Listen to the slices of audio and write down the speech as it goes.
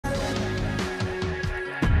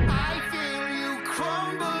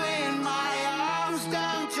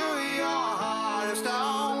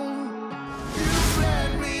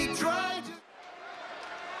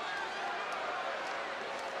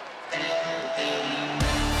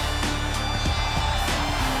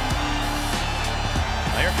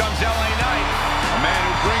LA Knight, a man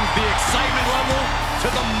who brings the excitement level to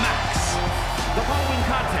the max. The following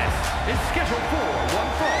contest is scheduled for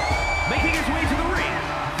one fall. Making his way to the ring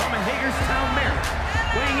from Hagerstown, Maryland,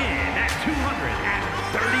 weighing in at 230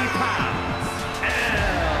 pounds,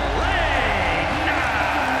 LA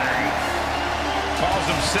Knight. Calls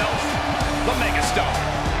himself the megastar.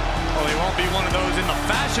 Well, he won't be one of those in the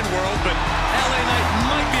fashion world, but LA Knight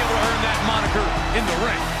might be able to earn that moniker in the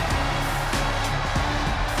ring.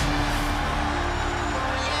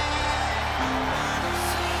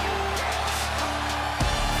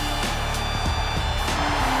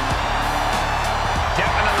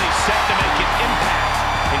 Definitely set to make an impact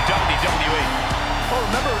in WWE. Oh,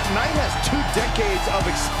 remember, Knight has 2 decades of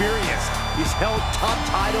experience. He's held top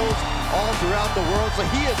titles all throughout the world, so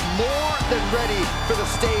he is more than ready for the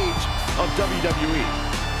stage of WWE.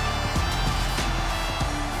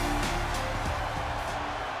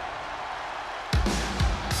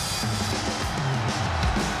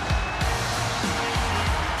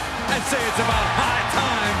 I'd say it's about high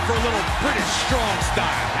time for a little British strong style.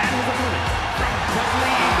 And his opponent from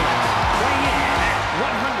Dudley, England, weighing in at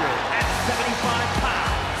 175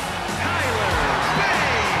 pounds, Tyler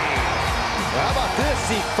Bate. How about this?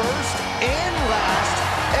 The first and last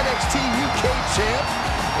NXT UK champ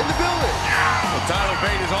in the building. Well, Tyler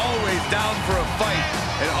Bate is always down for a fight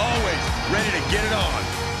and always ready to get it on.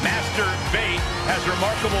 Master Bate has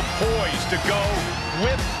remarkable poise to go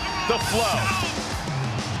with the flow.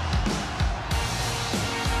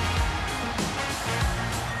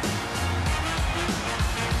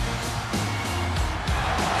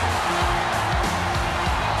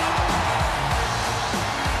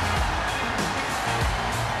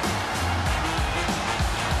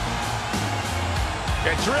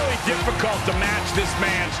 It's really difficult to match this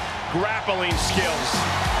man's grappling skills.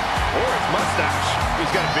 Or his mustache.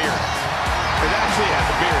 He's got a beard. It actually has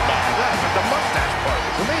a beard, but the mustache part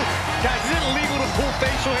is amazing. Guys, is it illegal to pull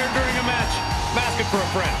facial hair during a match? I'm asking for a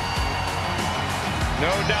friend.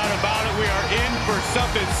 No doubt about it, we are in for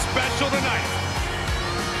something special tonight.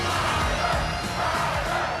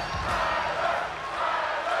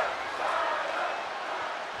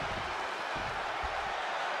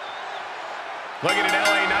 Looking at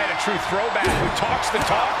LA Knight, a true throwback who talks the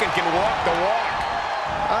talk and can walk the walk.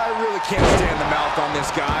 I really can't stand the mouth on this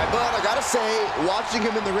guy, but I gotta say, watching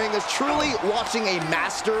him in the ring is truly watching a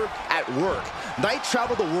master at work. Knight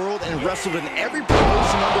traveled the world and wrestled in every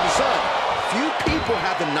promotion under the sun. Few people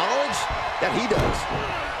have the knowledge that he does.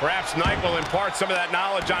 Perhaps Knight will impart some of that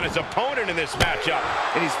knowledge on his opponent in this matchup.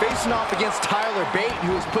 And he's facing off against Tyler Bate,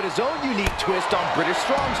 who has put his own unique twist on British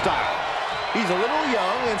strong style. He's a little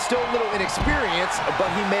young and still a little inexperienced,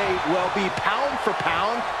 but he may well be pound for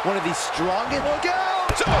pound one of the strongest. Look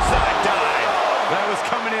out! Suicide dive! That was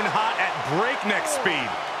coming in hot at breakneck speed.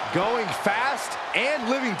 Going fast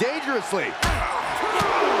and living dangerously.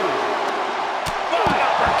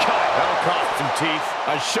 Uppercut! That'll cost some teeth.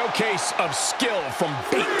 A showcase of skill from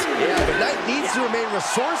Bate. Yeah, but Knight needs to remain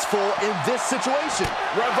resourceful in this situation.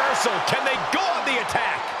 Reversal. Can they go on the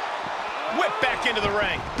attack? Whip back into the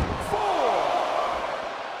ring.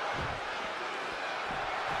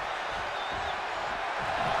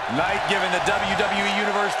 Knight giving the WWE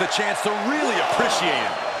Universe the chance to really appreciate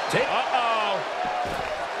him. Uh-oh.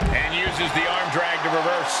 And uses the arm drag to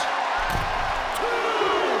reverse.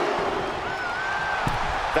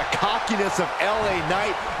 The cockiness of LA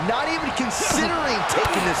Knight, not even considering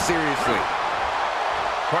taking this seriously.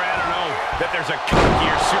 Corey, I don't know that there's a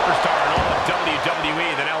cockier superstar in all of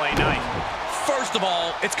WWE than LA Knight. First of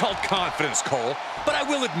all, it's called confidence, Cole. But I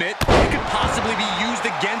will admit, it could possibly be used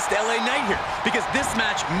against LA Knight here, because this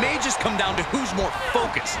match may just come down to who's more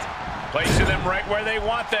focused. Placing them right where they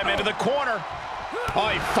want them, into the corner. Oh,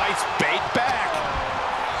 he fights Bate back.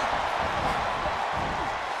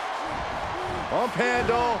 Pump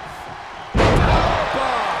handle.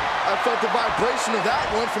 I felt the vibration of that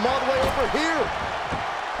one from all the way over here.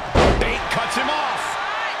 Bate cuts him off.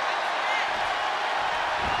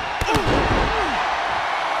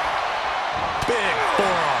 Big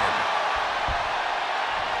forearm.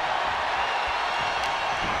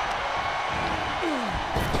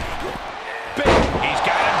 Bate, he's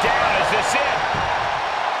got him down. Is this it?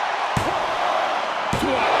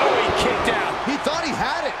 Oh, he kicked out. He thought he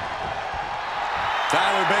had it.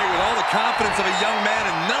 Tyler Bate with all the confidence of a young man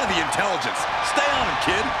and none of the intelligence. Stay on him,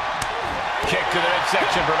 kid. Kick to the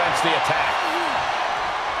midsection prevents the attack.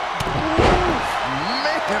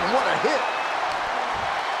 Man, what a hit.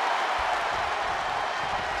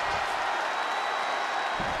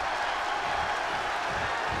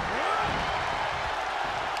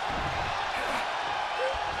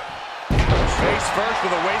 first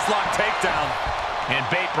with a waistlock takedown. And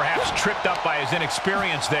Bate perhaps tripped up by his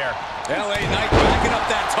inexperience there. LA Knight backing up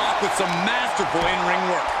that talk with some masterful in-ring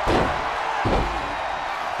work.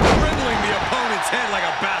 Dribbling the opponent's head like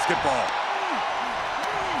a basketball.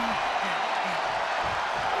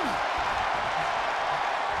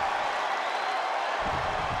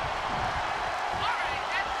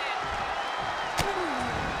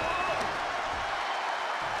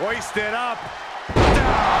 Hoisted up.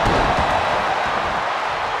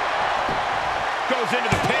 Goes into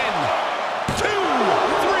the pin. 2, 3,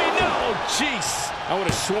 no, jeez. I would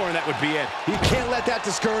have sworn that would be it. He can't let that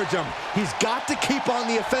discourage him. He's got to keep on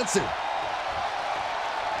the offensive.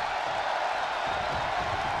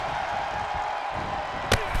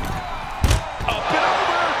 Up and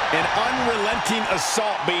over. An unrelenting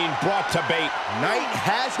assault being brought to Bate. Knight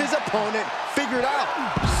has his opponent figured out.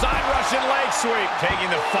 Side Russian leg sweep,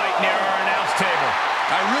 taking the fight near our announce table.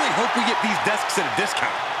 I really hope we get these desks at a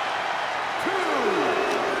discount.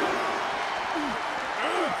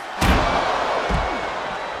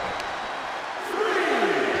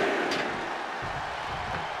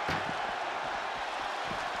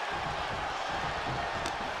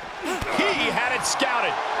 He had it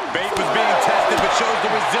scouted. Bate was being tested, but shows the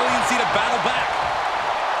resiliency to battle back.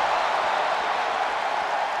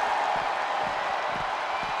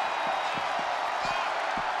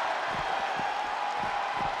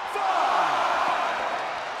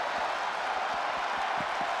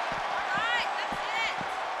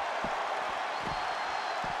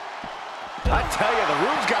 I tell you, the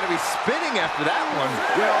room's got to be spinning after that one.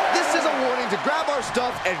 Well, this is a warning to grab our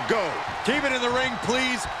stuff and go. Keep it in the ring,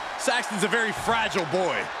 please. Saxton's a very fragile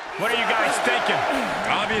boy. What are you guys thinking?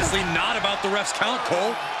 Obviously not about the ref's count,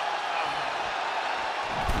 Cole.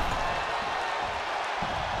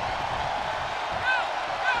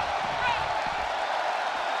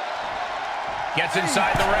 Gets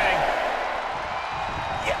inside the ring.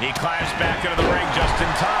 He climbs back into the ring just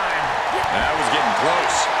in time. That was getting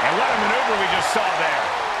close. And what a maneuver we just saw there.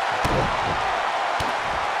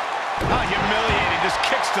 Oh, humiliating. Just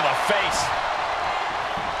kicks to the face.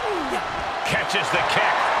 Catches the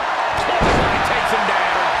kick. Clothesline takes him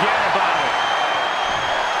down. Forget about it.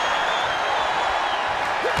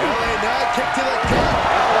 LA Knight kick to the gut.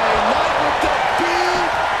 LA Knight with the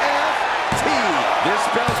BFT. This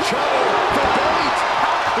spells trouble for Bate.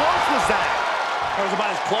 How close was that? That was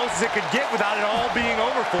about as close as it could get without it all being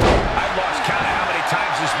over for him. I've lost count of how many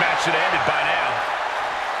times this match should have ended by now.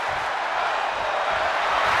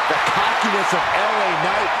 The cockiness of LA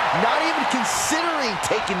Knight, not even considering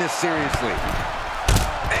taking this seriously.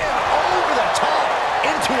 And over the top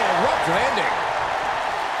into a rough landing.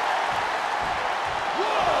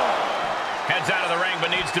 Heads out of the ring,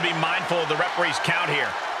 but needs to be mindful of the referee's count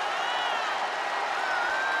here.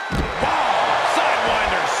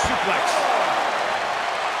 Sidewinder suplex.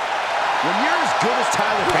 When you're as good as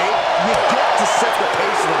Tyler Bate, you get to set the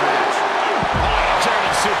pace of the match.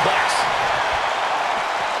 German suplex.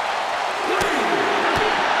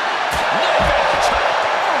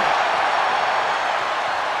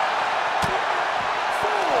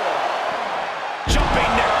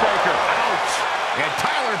 Jumping neck breaker. Ouch. And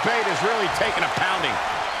Tyler Bate is really taking a pounding.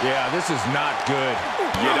 Yeah, this is not good.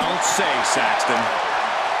 You don't say, Saxton.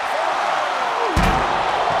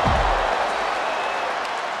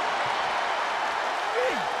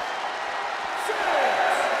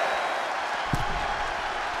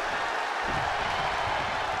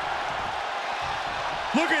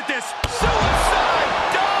 Look at this suicide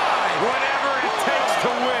dive! Whatever it takes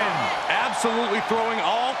to win. Absolutely throwing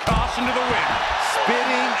all caution to the wind.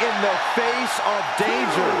 Spitting in the face of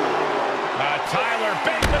danger. Tyler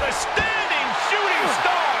Bate with a standing shooting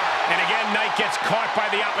star. And again, Knight gets caught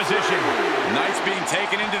by the opposition. Knight's being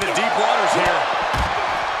taken into the deep waters here.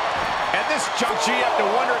 At this juncture, you have to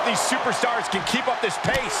wonder if these superstars can keep up this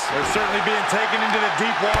pace. They're certainly being taken into the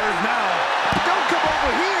deep waters now. Don't come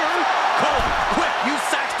over here. Cole, quick, use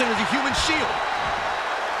Saxton as a human shield.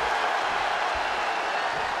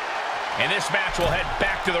 And this match will head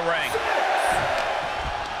back to the ring.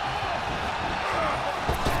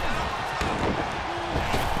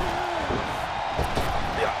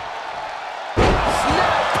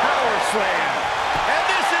 Snap power slam. And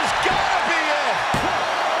this has got to be it.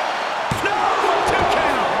 No, 2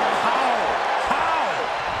 count. How?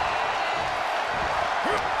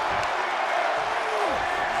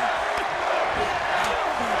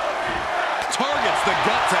 Targets the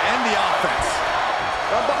gut to end the offense.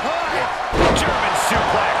 From behind. German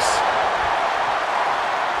suplex.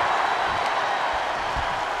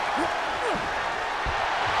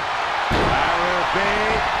 Tyler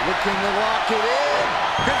Bate looking to lock it in.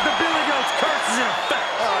 Because the Billy Goat's curse is in effect.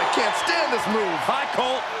 Oh, I can't stand this move. Hi,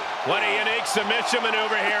 Colt. What a unique submission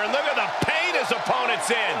maneuver here. And look at the pain his opponent's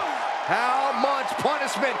in. How much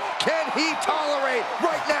punishment can he tolerate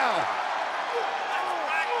right now?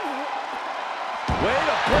 Way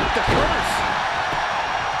to break the curse.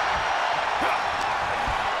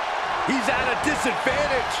 He's at a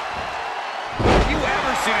disadvantage. Have you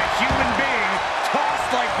ever seen a human being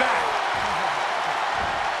tossed like that?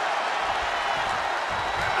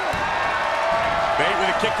 Bate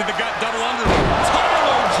with a kick to the gut, double under.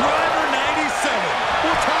 Tyler driver 97.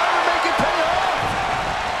 Will Tyler make it pay off?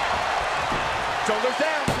 Shoulders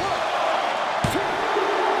down.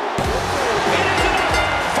 It is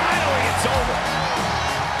enough. Finally, it's over.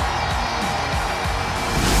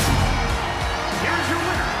 Here's your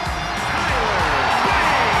winner, Tyler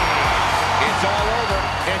Bate. It's all over,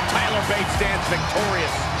 and Tyler Bate stands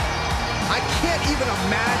victorious. I can't even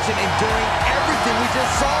imagine enduring everything we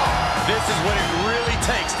just saw. This is what it really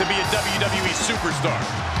takes to be a WWE superstar.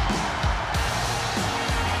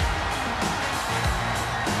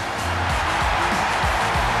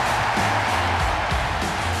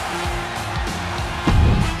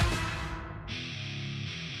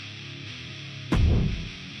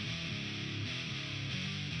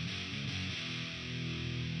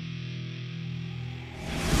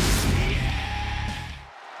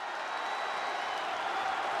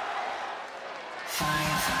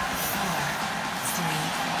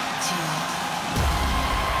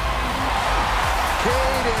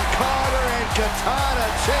 Katana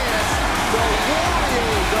Chance, the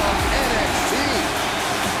Warriors of NXT.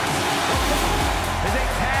 Is a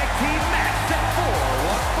tag team match set for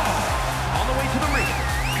one fall. On the way to the ring,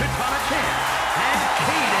 Katana Chance and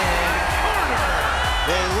Kaden Carter.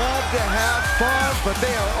 They love to have fun, but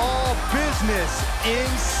they are all business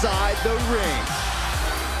inside the ring.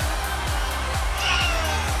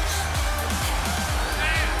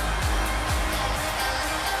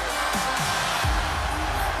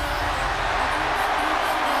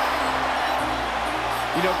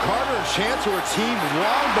 You know, Carter and Chance were a team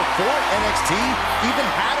long before NXT even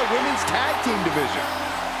had a women's tag team division.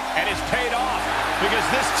 And it's paid off because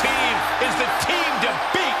this team is the team to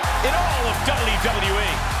beat in all of WWE.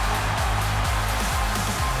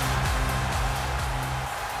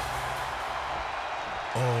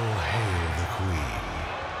 All hail the Queen,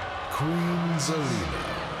 Queen Zelina.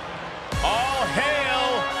 All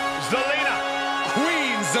hail Zelina.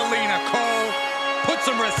 Queen Zelina, Cole. Put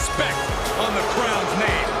some respect on the crown's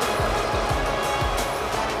name.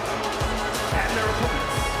 And their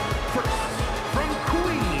opponents, first, from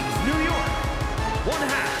Queens, New York, one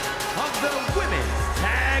half of the Women's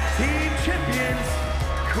Tag Team Champions,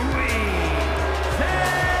 Queen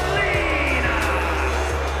Zelina.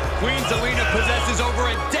 Queen Zelina possesses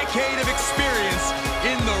over a decade of experience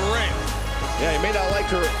in the ring. Yeah, you may not like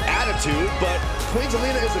her attitude, but Queen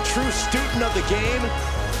Zelina is a true student of the game.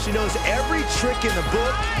 She knows every trick in the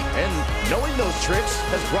book, and knowing those tricks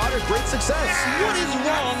has brought her great success. What is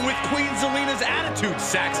wrong with Queen Zelina's attitude,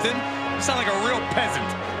 Saxton? You sound like a real peasant.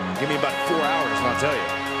 Give me about 4 hours, and I'll tell you.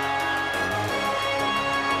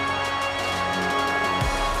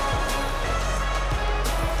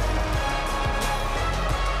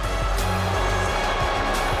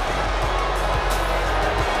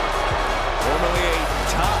 Formerly a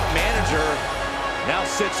top manager, now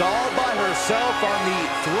sits all by herself on the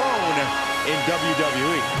throne in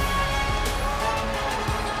WWE.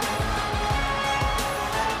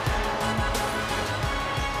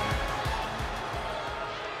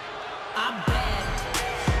 I'm bad.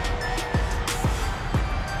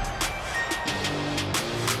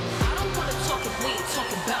 I don't want to talk if we ain't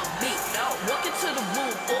talking about me. No, walk into the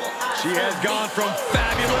room, all eyes She has on gone me. from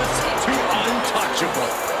fabulous to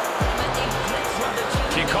untouchable.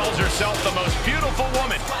 She calls herself the most beautiful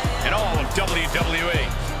woman in all of WWE.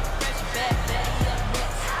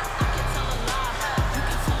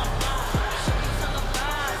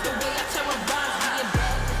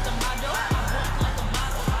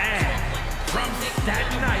 And from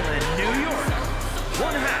Staten Island, New York,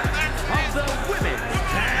 one half of the Women's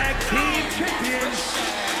Tag Team Champions,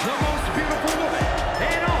 the most beautiful woman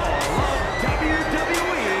in all of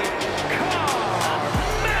WWE,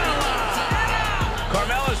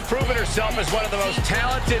 Carmella's proven herself as one of the most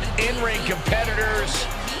talented in-ring competitors,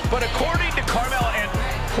 but according to Carmella and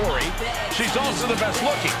Corey, she's also the best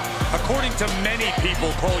looking. According to many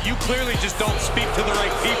people, Cole, you clearly just don't speak to the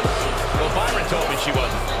right people. Well, Byron told me she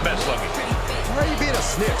wasn't best looking. Why are you being a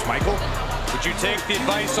snitch, Michael? Would you take the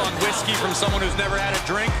advice on whiskey from someone who's never had a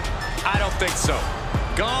drink? I don't think so.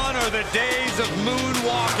 Gone are the days of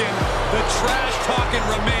moonwalking. The trash talking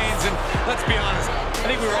remains, and Let's be honest, I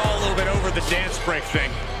think we were all a little bit over the dance break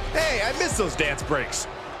thing. Hey, I miss those dance breaks.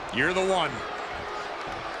 You're the one.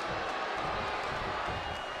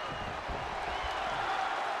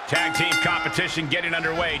 Tag team competition getting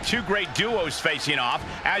underway. Two great duos facing off.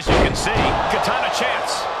 As you can see, Katana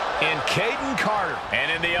Chance and Caden Carter.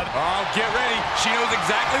 And in the other... Oh, get ready. She knows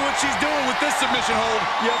exactly what she's doing with this submission hold.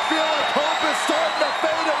 You feel like hope is starting to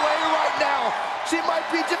fade away right now. She might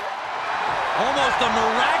be just... Almost a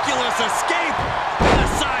miraculous escape and a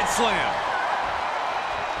side slam.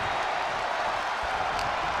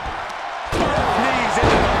 Knees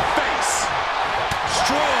into the face.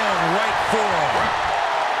 Strong right forearm.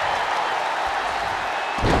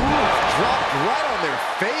 Dropped right on their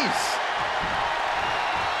face.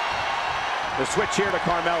 The switch here to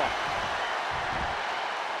Carmella.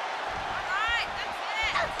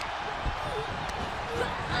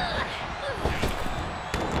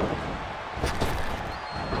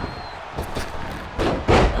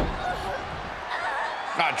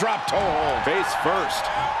 Drop toe hold. Face first.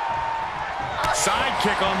 Side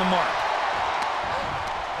kick on the mark.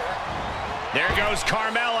 There goes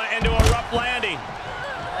Carmella into a rough landing.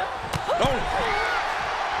 Oh.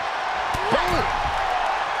 Boom.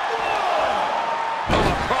 Oh,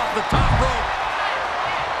 across the top rope.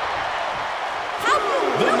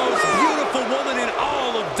 The most beautiful woman in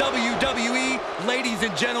all of WWE. Ladies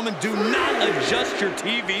and gentlemen, do not adjust your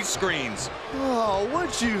TV screens. Oh,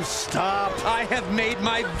 would you stop? I have made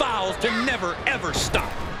my vows to never, ever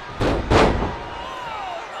stop.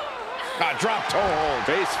 Drop toe hold.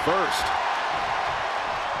 Face first.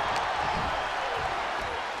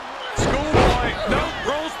 Schoolboy. Nope.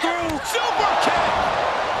 Rolls through. Super kick.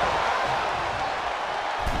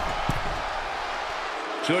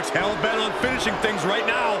 She looks hell-bent on finishing things right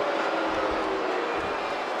now.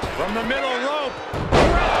 From the middle rope.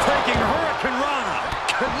 Breathtaking Hurricane Rana.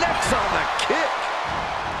 Connects on the kick.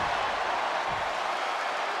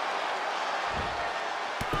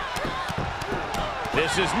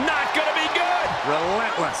 This is not going to be good.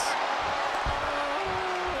 Relentless.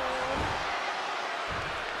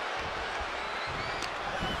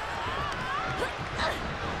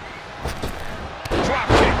 Drop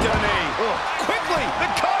kick to the knee. Oh, quickly, the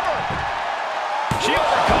cover. She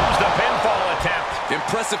overcomes the pinfall attempt.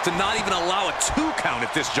 Impressive to not even allow a 2 count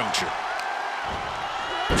at this juncture.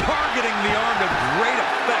 Targeting the arm to great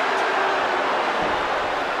effect.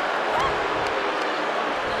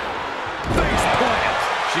 Face plant.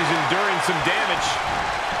 She's enduring some damage.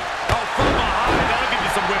 Oh, from behind. That'll give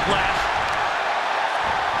you some whiplash.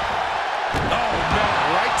 Oh, no.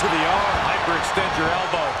 Right to the arm. Hyperextend your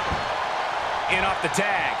elbow. In off the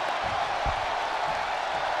tag.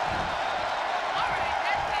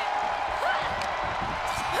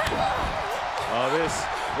 Oh,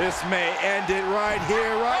 this may end it right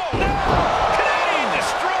here, right? Oh, no! Canadian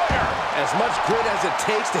Destroyer! As much grit as it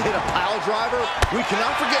takes to hit a pile driver, we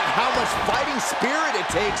cannot forget how much fighting spirit it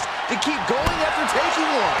takes to keep going after taking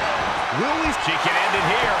one. She can end it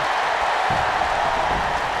here.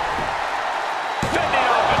 Fending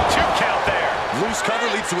off a 2 count there. Loose cover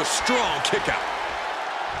leads to a strong kick out.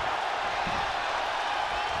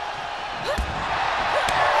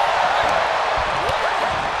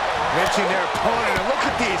 Wrenching their opponent, and look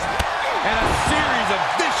at these. And a series of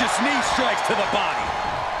vicious knee strikes to the body.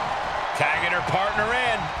 Tagging her partner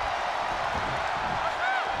in.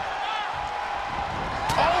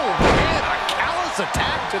 Oh, man, a callous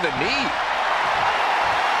attack to the knee.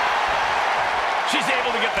 She's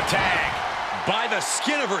able to get the tag. By the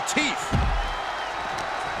skin of her teeth.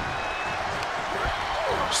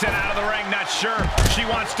 Sent out of the ring, not sure she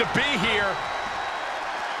wants to be here.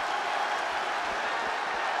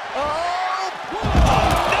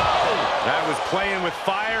 That was playing with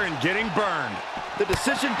fire and getting burned. The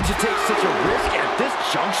decision to take such a risk at this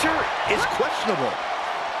juncture is questionable.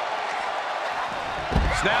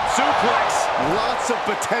 Snap suplex. Lots of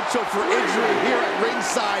potential for injury here at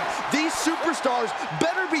ringside. These superstars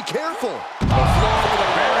better be careful. The floor with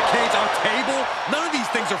the barricades, our table. None of these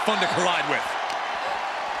things are fun to collide with.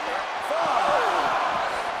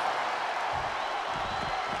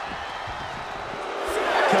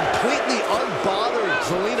 Completely unbothered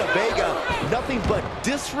Zelina Vega. Nothing but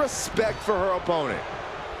disrespect for her opponent.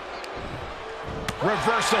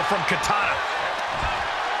 Reversal from Katana.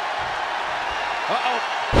 Uh-oh.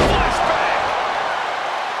 Flashback.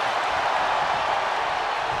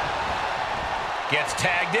 Gets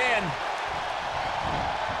tagged in.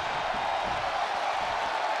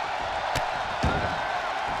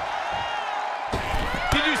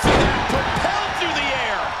 Did you see that? Propelled through the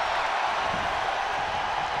air.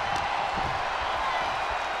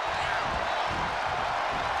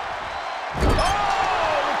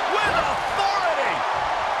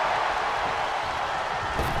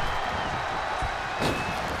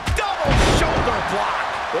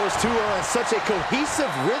 Those two are on such a cohesive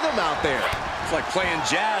rhythm out there. It's like playing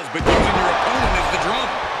jazz, but using your opponent as the drum.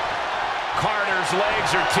 Carter's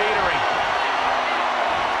legs are teetering.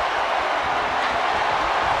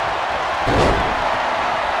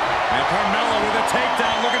 And Carmella with a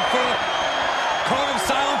takedown, looking for a cone of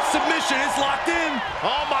silence submission. It's locked in.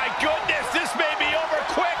 Oh my goodness, this may be over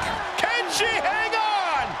quick. Can she hang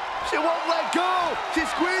on? She won't let go. She's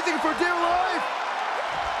squeezing for dear life.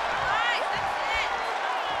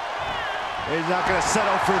 He's not going to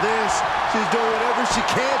settle for this. She's doing whatever she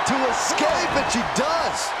can to escape, and she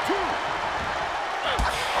does.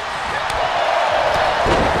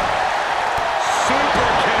 Super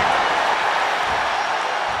kick.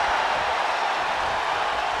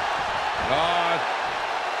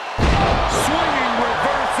 Swinging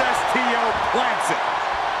reverse STO, plants it.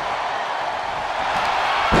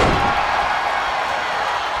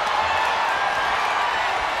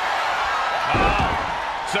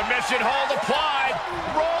 Submission hold applied.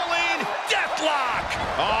 Rolling deathlock.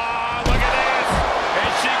 Oh, look at this.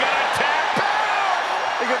 Is she gonna tap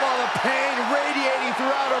out? Think of all the pain radiating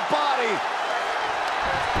throughout her body.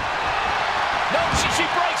 No, she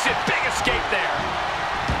breaks it. Big escape there.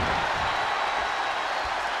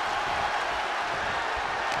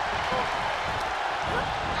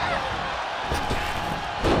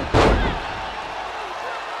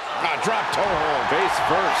 Drop toe hold. Face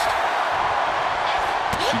first.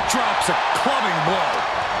 She drops a clubbing blow.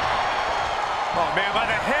 Oh, man, by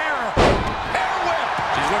the hair. Hair whip.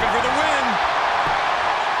 She's looking for the win.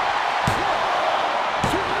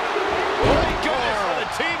 Thank goodness for the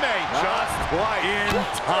teammate. Just quite in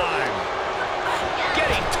time.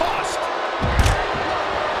 Getting tossed.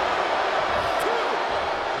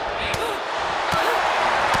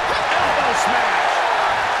 Elbow smash.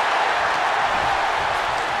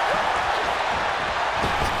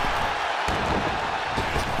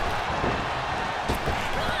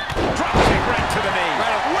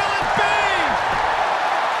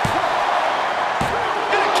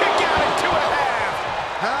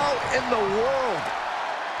 In the world.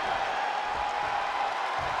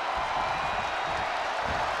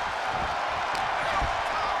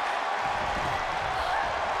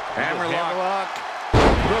 Hammerlock.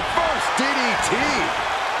 Reverse DDT.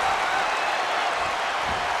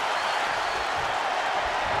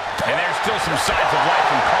 And there's still some signs of life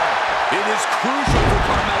from Carter. It is crucial for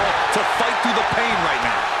Carmella to fight through the pain right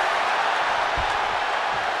now.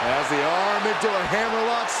 As the arm into a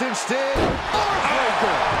hammerlock cinched in.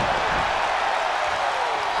 Heartbreaker.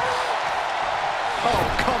 Oh,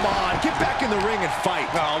 come on. Get back in the ring and fight.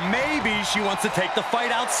 Well, maybe she wants to take the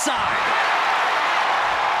fight outside.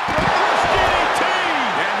 Reverse DDT!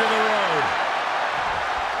 End of the road.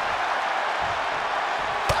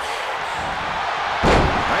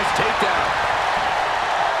 Nice takedown.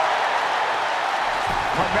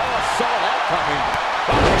 Carmella saw that coming.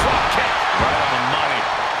 Drop kick. Right on the money.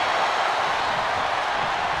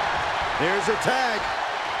 There's a tag.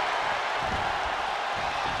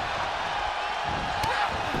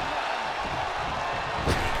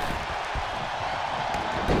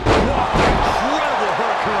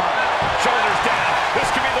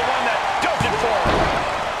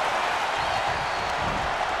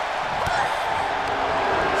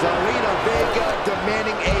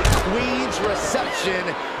 Demanding a queen's reception,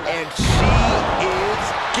 and she is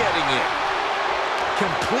getting it.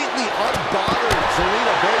 Completely unbothered,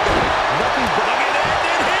 Zelina Vega. Nothing but it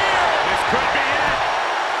ended here. This could be it.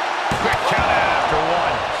 Quick count out after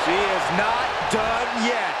one. She is not done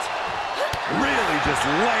yet. Really just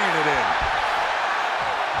laying it in.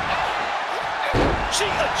 She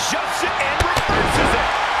adjusts it and reverses it.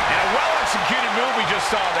 And a well-executed move we just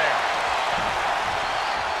saw there.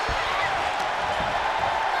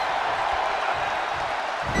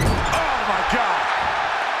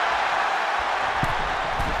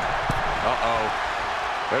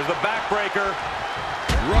 There's the backbreaker.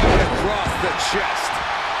 Right across the chest.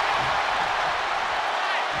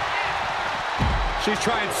 She's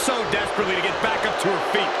trying so desperately to get back up to her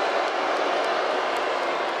feet.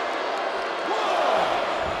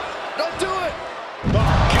 Don't do it! Oh,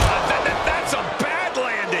 God, that's a bad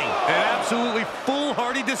landing. An absolutely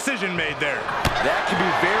foolhardy decision made there. That can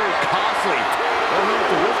be very costly. All you have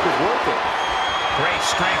to risk is worth it. Great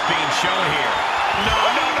strength being shown here. No.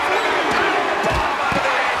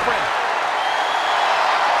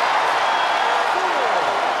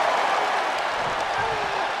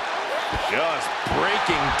 Just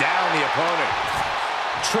breaking down the opponent.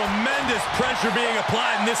 Tremendous pressure being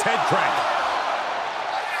applied in this head crank.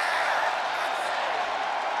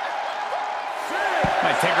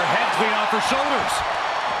 Might take her head clean off her shoulders.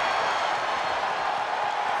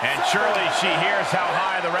 And surely she hears how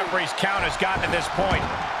high the referee's count has gotten at this point.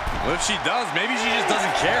 Well, if she does, maybe she just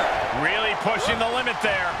doesn't care. Really pushing the limit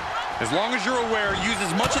there. As long as you're aware, use as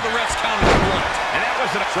much of the ref's count as you want. And that was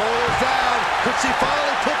an... Shoulders down. Could she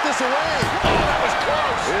finally put this away? Oh, that was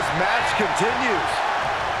close. This match continues.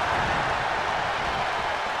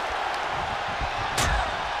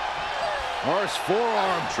 Harsh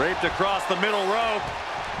forearm. Draped across the middle rope.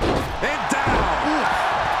 And down. Ooh.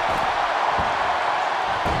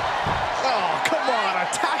 Oh, come on.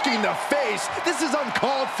 Attacking the face. This is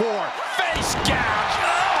uncalled for. Face gouge.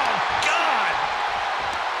 Oh, God.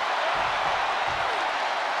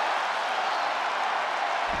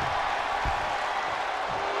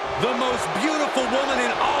 The most beautiful woman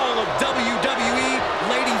in all of WWE.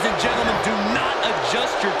 Ladies and gentlemen, do not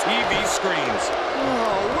adjust your TV screens.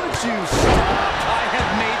 Oh, would you stop? I have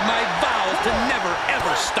made my vows to never,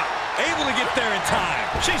 ever stop. Able to get there in time.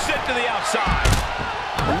 She's sent to the outside.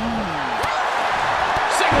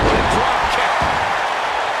 Single leg drop kick.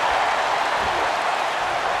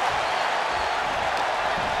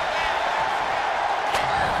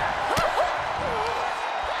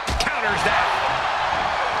 Counters that.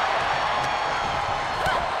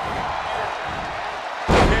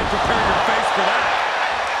 Can't prepare your face for that.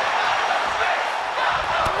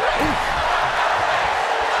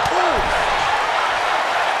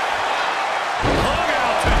 Hung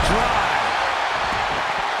out to dry.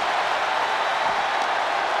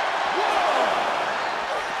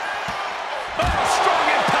 Oh, strong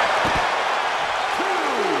impact.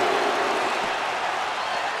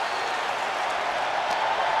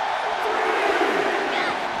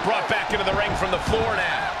 Brought back into the ring from the floor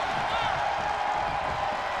now.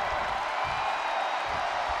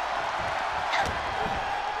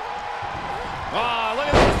 Ah, look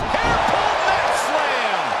at this. Hair pull neck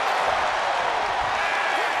slam.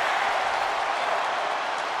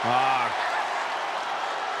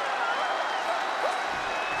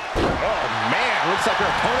 Oh, man. Looks like her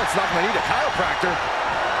opponent's not going to need a chiropractor.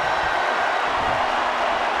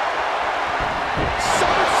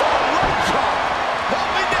 Somersault leg drop.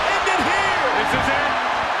 Hoping to end it here. This is it.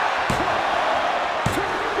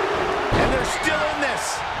 And they're still in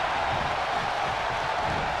this.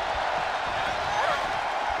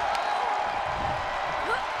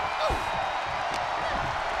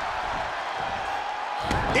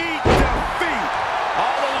 Eat defeat.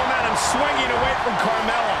 All the momentum swinging away from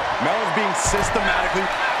Carmella. Mella's being systematically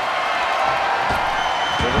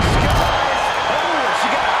to the skies. Oh, she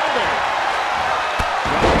got out of there.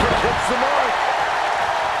 Dropkick hits the mark.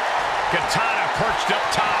 Katana perched up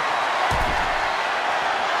top.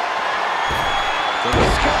 To the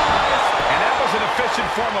skies. And that was an efficient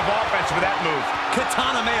form of offense with that move.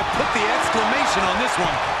 Katana may have put the exclamation on this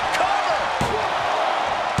one. Cover!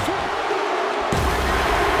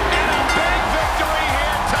 And a big victory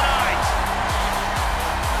here tonight.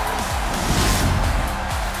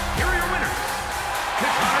 Here are your winners,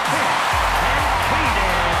 Katana King and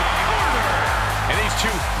Kaden Carter. And these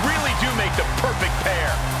two really do make the perfect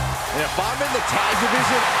pair. And if I'm in the tag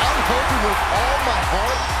division, I'm hoping with all my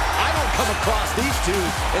heart I don't come across these two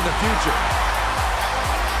in the future.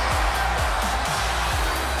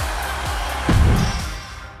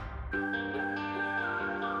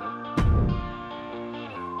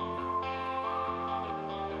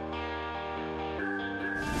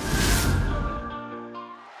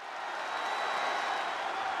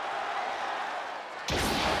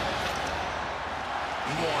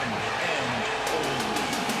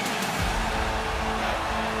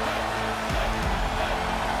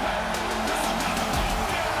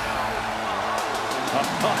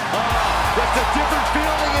 That's a different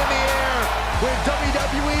feeling in the air when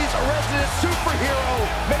WWE's resident superhero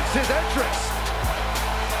makes his entrance.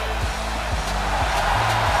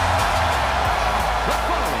 The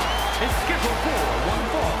following is scheduled for one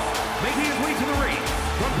fall, making his way to the ring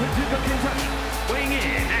from Paducah, Kentucky, weighing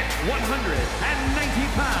in at 190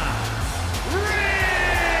 pounds, Ricochet!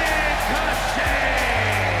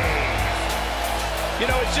 You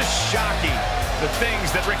know, it's just shocking the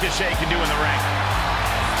things that Ricochet can do in the ring.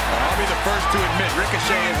 I'll be the first to admit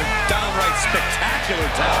Ricochet is a downright spectacular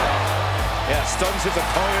talent. Yeah, stuns his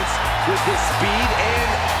opponents with his speed and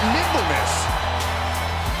nimbleness.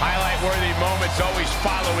 Highlight-worthy moments always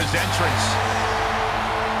follow his entrance.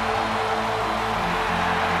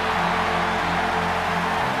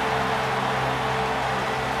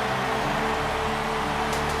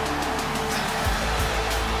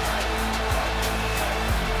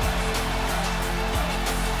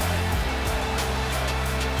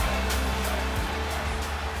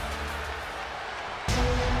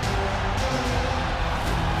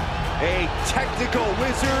 A technical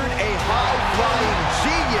wizard, a high-flying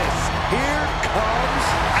genius. Here comes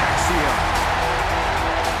Axiom.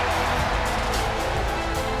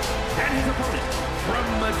 And his opponent from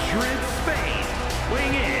Madrid, Spain,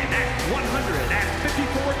 weighing in at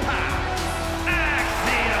 154 pounds,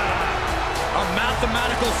 Axiom. A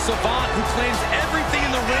mathematical savant who claims everything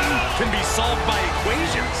in the ring can be solved by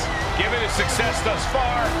equations. Given his success thus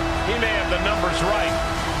far, he may have the numbers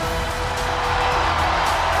right.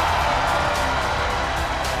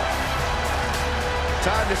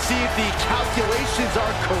 Time to see if the calculations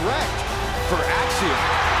are correct for Axiom.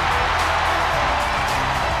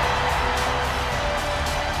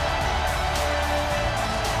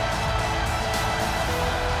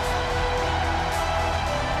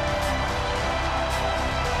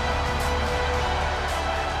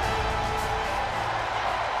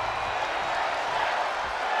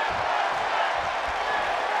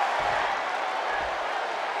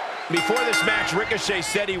 Before this match, Ricochet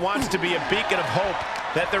said he wants to be a beacon of hope,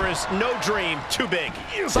 that there is no dream too big.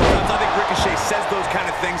 Sometimes I think Ricochet says those kind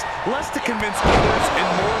of things less to convince others and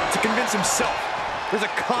more to convince himself. There's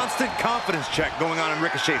a constant confidence check going on in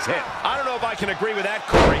Ricochet's head. I don't know if I can agree with that,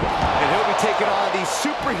 Corey. And he'll be taking on the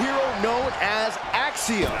superhero known as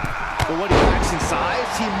Axiom. For what he lacks in size,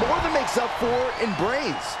 he more than makes up for in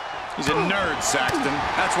brains. He's a nerd, Saxton.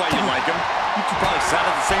 That's why you like him. You two probably sat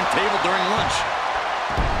at the same table during lunch.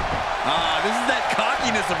 This is that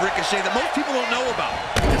cockiness of Ricochet that most people don't know about.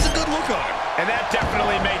 It's a good look on him. And that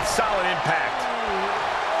definitely made solid impact.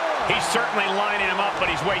 He's certainly lining him up, but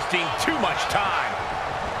he's wasting too much time.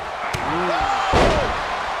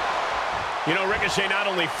 You know, Ricochet not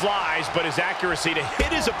only flies, but his accuracy to hit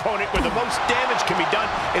his opponent where the most damage can be done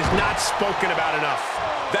is not spoken about enough.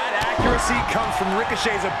 That accuracy comes from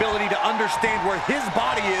Ricochet's ability to understand where his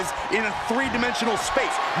body is in a three-dimensional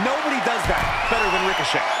space. Nobody does that better than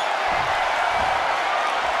Ricochet.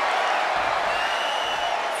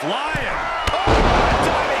 Flying. Oh,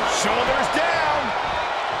 diving. Shoulders down.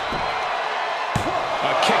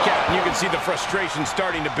 A kick out, and you can see the frustration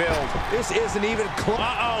starting to build. This isn't even close.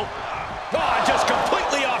 Uh-oh. Oh, just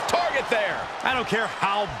completely off target there. I don't care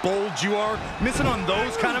how bold you are, missing on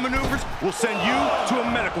those kind of maneuvers will send you to a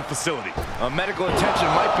medical facility. Medical attention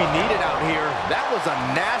might be needed out here. That was a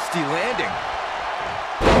nasty landing.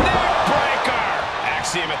 Neck breaker.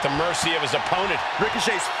 Axiom at the mercy of his opponent.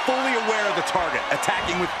 Ricochet's fully aware of the target,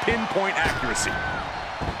 attacking with pinpoint accuracy.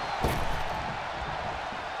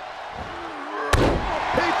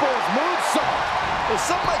 People's moonsault. Well,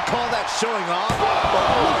 some might call that showing off, but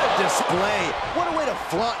what a display. What a way to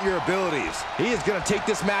flaunt your abilities. He is going to take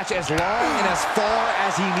this match as long and as far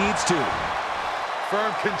as he needs to. Firm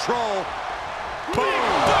control. Boom!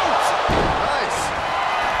 Boot! Nice.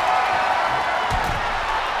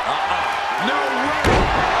 No way.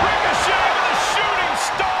 Ricochet with a shooting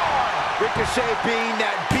star. Ricochet being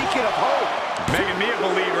that beacon of hope. Making me a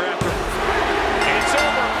believer after. It's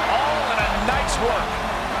over. All in a night's work.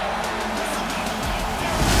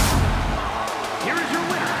 Here is your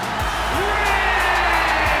winner,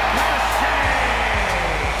 Ricochet!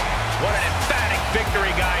 What an emphatic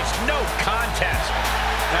victory, guys. No contest.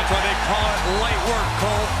 That's why they call it light work,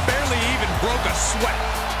 Cole. Barely even broke a sweat.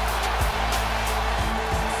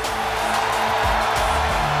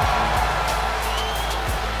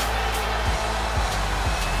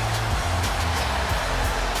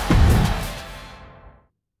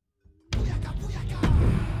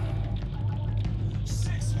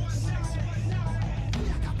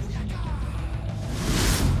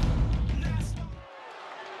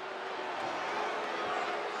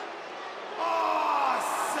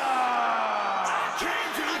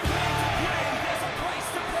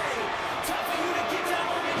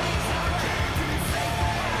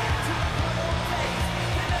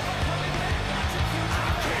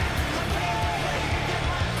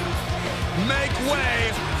 Make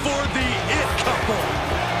way for the It Couple.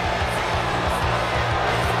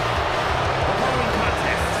 The following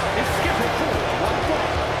contest is scheduled for one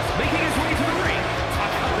fall. Making his way to the ring,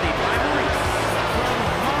 accompanied by Maurice from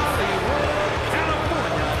Hollywood,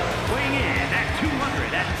 California, weighing in at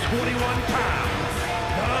 221 pounds.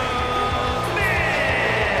 The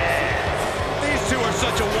Miz! These two are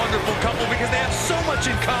such a wonderful couple because they have so much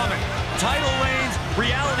in common. Title reigns,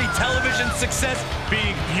 reality television success,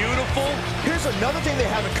 being beautiful. Here's another thing they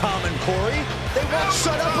have in common, Corey. They won't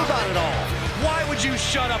shut up about it all. Why would you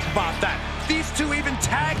shut up about that? These two even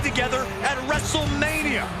tagged together at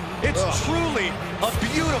WrestleMania. It's truly a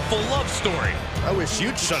beautiful love story. I wish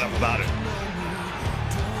you'd shut up about it.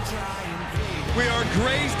 We are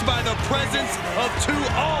graced by the presence of two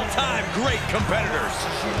all-time great competitors.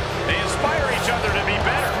 They inspire each other to be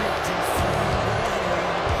better.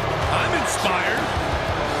 inspired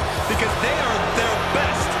because they are their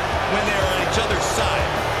best when they are on each other's side.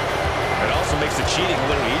 It also makes the cheating a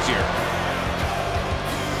little easier.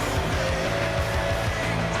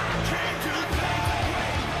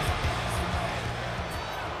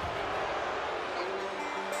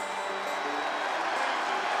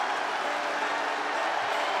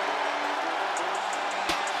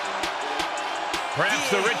 Perhaps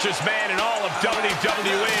the richest man in all of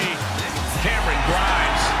WWE, Cameron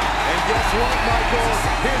Grimes. And guess what, Michael?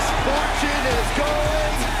 His fortune is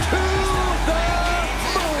going to the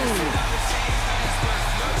moon.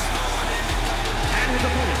 And his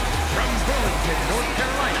opponent from Burlington, North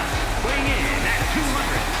Carolina, weighing in at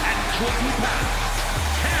 220 pounds,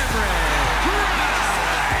 Cameron Grimes.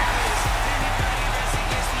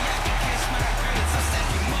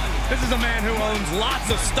 This is a man who owns lots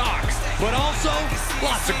of stocks, but also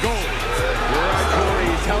lots of gold. You're right, Corey.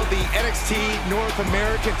 He's held the NXT North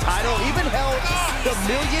American title, even held the $1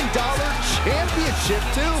 Million Championship,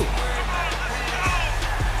 too.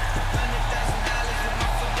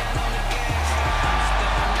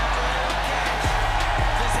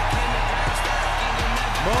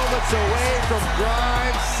 Moments away from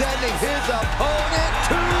Grimes sending his opponent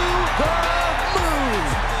to the moon.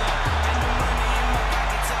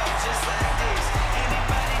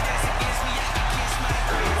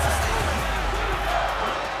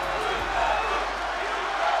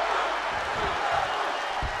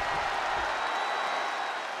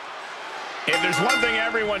 If there's one thing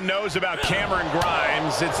everyone knows about Cameron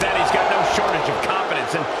Grimes, it's that he's got no shortage of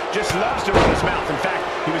confidence and just loves to run his mouth. In fact,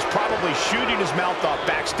 he was probably shooting his mouth off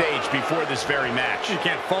backstage before this very match. You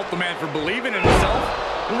can't fault the man for believing in himself.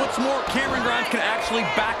 And what's more, Cameron Grimes can actually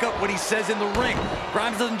back up what he says in the ring.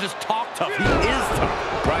 Grimes doesn't just talk tough, he is tough.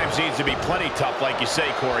 Grimes needs to be plenty tough, like you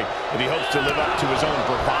say, Corey, if he hopes to live up to his own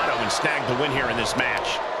bravado and snag the win here in this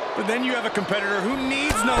match. But then you have a competitor who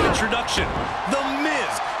needs no introduction. The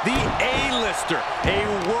Miz, the A-lister, a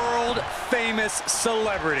world-famous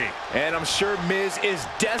celebrity. And I'm sure Miz is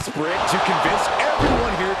desperate to convince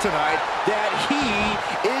everyone here tonight that he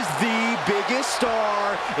is the biggest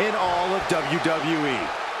star in all of WWE.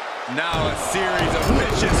 Now a series of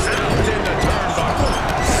vicious stomps in the turnbuckle.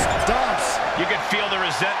 Stomps. You can feel the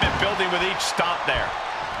resentment building with each stomp there.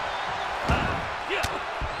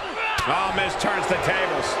 Oh, Miz turns the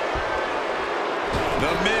tables.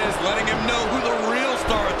 The Miz letting him know who the real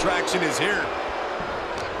star attraction is here.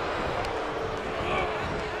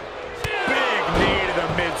 Big knee to the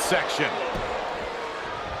midsection.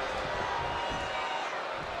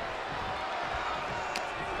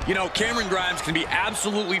 You know, Cameron Grimes can be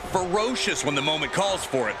absolutely ferocious when the moment calls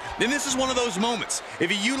for it. And this is one of those moments. If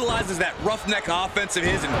he utilizes that roughneck offense of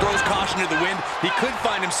his and throws caution to the wind, he could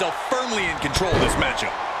find himself firmly in control of this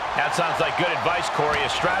matchup. That sounds like good advice, Corey. A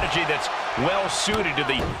strategy that's well-suited to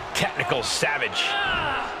the technical savage.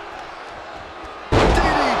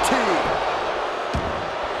 DDT.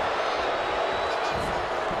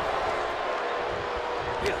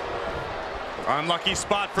 Unlucky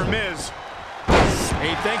spot for Miz.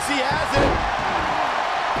 He thinks he has it.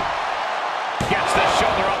 Gets the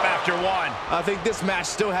shoulder up after one. I think this match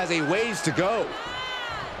still has a ways to go.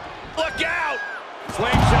 Look out!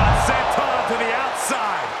 Slingshot sent on to the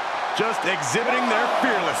outside. Just exhibiting their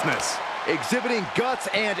fearlessness. Exhibiting guts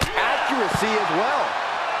and accuracy as well.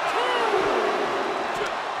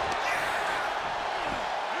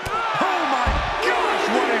 Oh my gosh,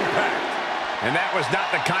 what impact! And that was not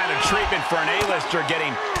the kind of treatment for an A-lister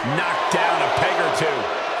getting knocked down a peg or two.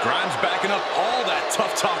 Grimes backing up all that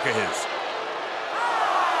tough talk of his.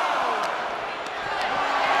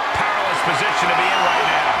 Powerless position to be in right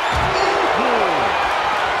now.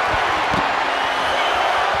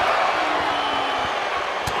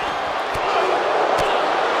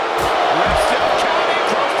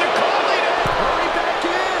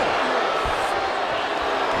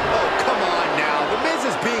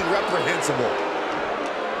 Reprehensible.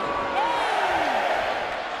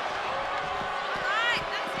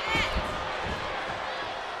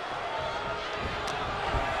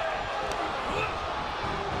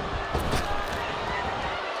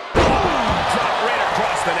 Drop right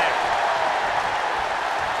across the neck.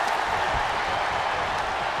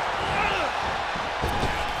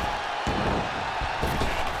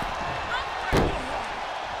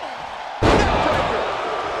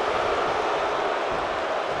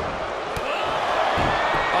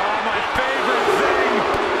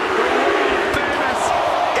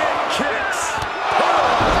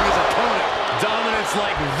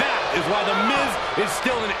 Like that is why The Miz is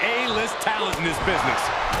still an A-list talent in this business.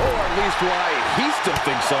 Or at least why he still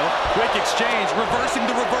thinks so. Quick exchange, reversing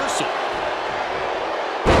the reversal.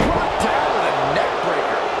 Brought down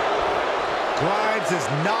is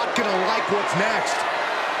not going to like what's next.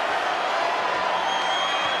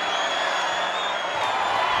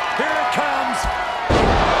 Here it comes.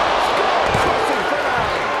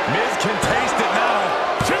 Miz can taste it now.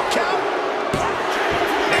 2 count.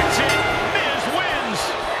 That's it. Miz wins.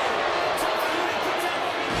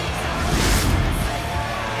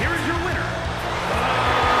 Here is your winner,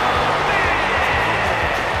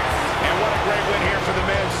 And what a great win here for The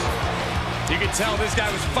Miz. You can tell this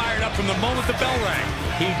guy was fired up from the moment the bell rang.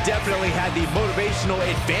 He definitely had the motivational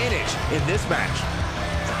advantage in this match.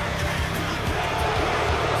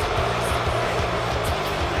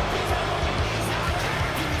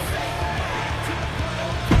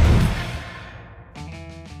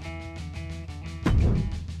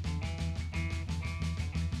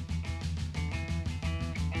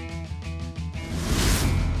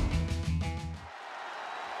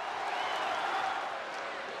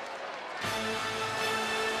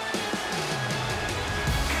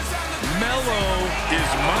 Mellow is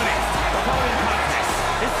money. The following contest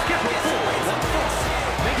is scheduled for one fall.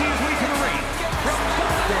 Making his way to the ring from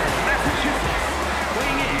Boston, Massachusetts,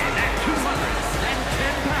 weighing in at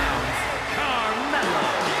 210 pounds,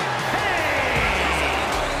 Carmelo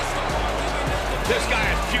Hayes. This guy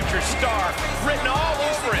is future star written all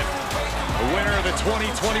over him. The winner of the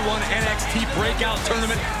 2021 NXT Breakout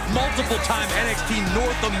Tournament, multiple-time NXT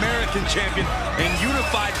North American champion, and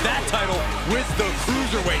unified that title with the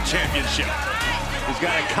Cruiserweight Championship. He's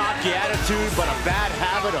got a cocky attitude, but a bad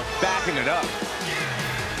habit of backing it up.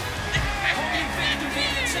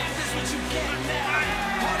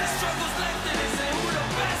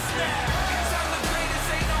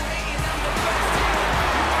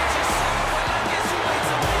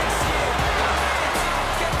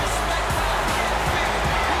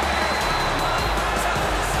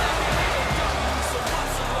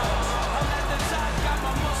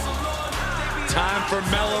 Time for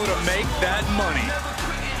Mello to make that money.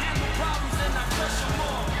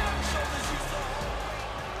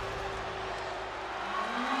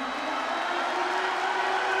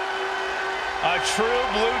 A true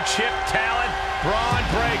blue chip talent, Braun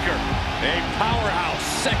Breaker. A powerhouse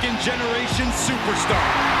second-generation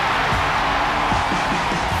superstar.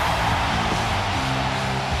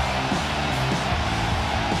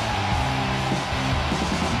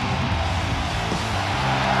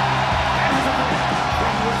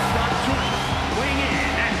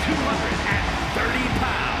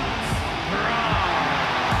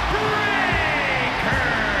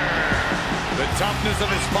 Toughness of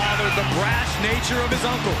his father, the brash nature of his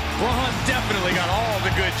uncle. Braun definitely got all the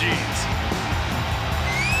good genes.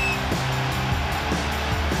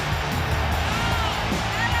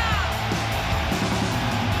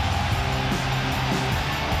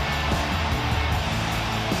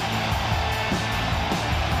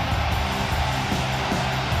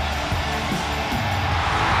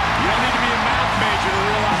 You don't need to be a math major to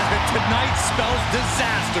realize that tonight spells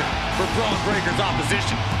disaster for Braun Breaker's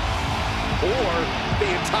opposition. Or the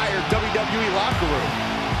entire WWE locker room.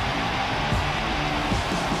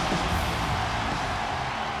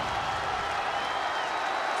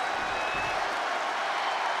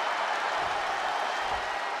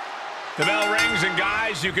 The bell rings, and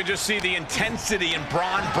guys, you can just see the intensity in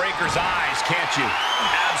Braun Breaker's eyes, can't you?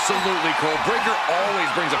 Absolutely, Cole. Breaker always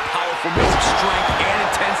brings a powerful mix of strength and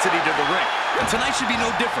intensity to the ring. And tonight should be no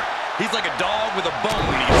different. He's like a dog with a bone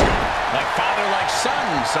when he's going. Like father, like son,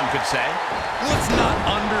 some could say. Let's not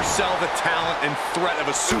undersell the talent and threat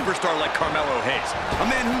of a superstar like Carmelo Hayes. A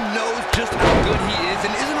man who knows just how good he is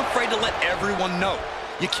and isn't afraid to let everyone know.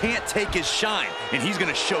 You can't take his shine, and he's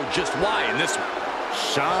going to show just why in this one.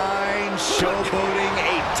 Shine, showboating,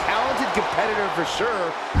 a talented competitor for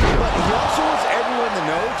sure, but he also wants everyone to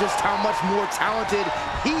know just how much more talented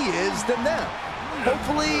he is than them.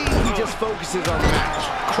 Hopefully, he just focuses on the match.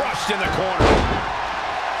 Crushed in the corner.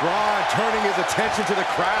 Braun turning his attention to the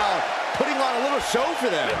crowd, putting on a little show for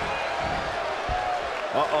them.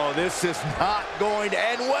 Uh-oh, this is not going to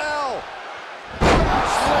end well.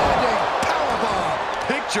 Crash landing, powerbomb.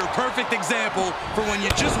 Picture-perfect example for when you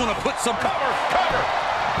just want to put some Cover.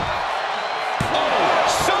 Oh,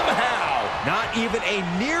 somehow. Not even a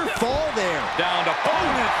near fall there. down to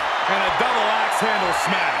opponent and a double axe handle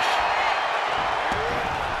smash.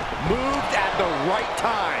 Moved at the right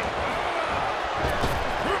time.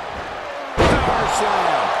 Power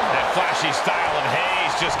slam. That flashy style of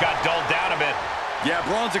Hayes just got dulled down a bit. Yeah,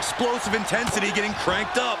 Braun's explosive intensity getting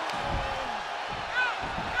cranked up.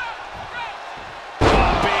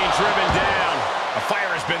 Being driven down. A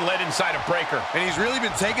fire has been lit inside of Breaker. And he's really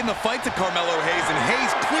been taking the fight to Carmelo Hayes, and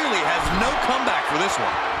Hayes clearly has no comeback for this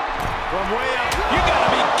one. From way up. You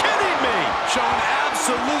gotta be kidding me. Showing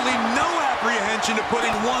absolutely no apprehension to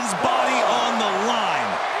putting one's body on the line.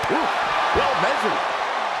 Ooh, well measured.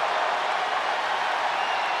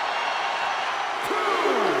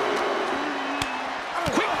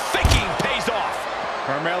 Quick thinking pays off.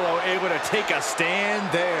 Carmelo able to take a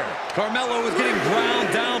stand there. Carmelo was getting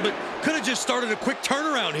ground down, but could have just started a quick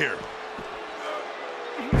turnaround here.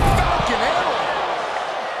 Falcon arrow.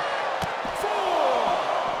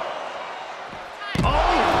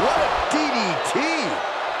 Oh, what a DDT.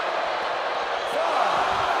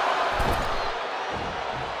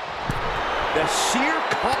 The sheer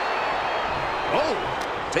oh,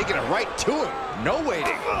 taking it right to him. No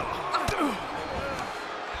waiting.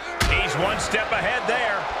 He's one step ahead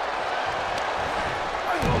there.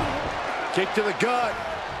 Kick to the gut.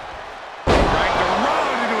 Dragged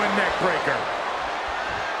around into a neck breaker.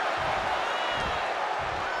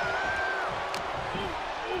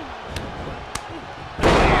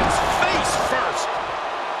 Lands face first.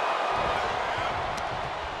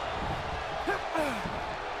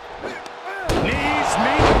 Knees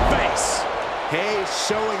meet the face. Hayes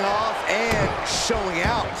showing off and showing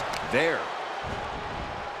out there.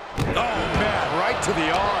 Oh, man, right to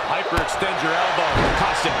the arm. Hyperextend your elbow.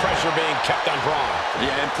 Constant pressure being kept on Braun.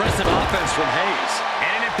 Yeah, impressive offense from Hayes.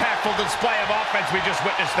 And an impactful display of offense we just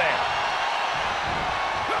witnessed there.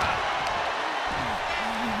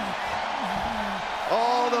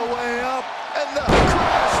 All the way up, and the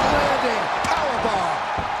crash landing powerbomb.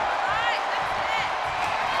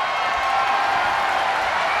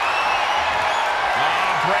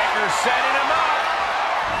 Breaker setting him up.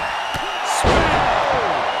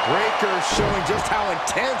 Breaker showing just how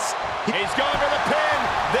intense. He's going for the pin.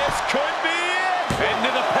 This could be it.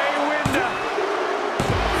 Into the pay window.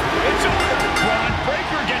 It's over. Braun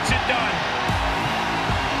Breaker gets it done.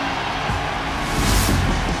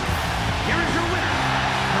 Here is your winner,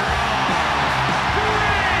 Breaker.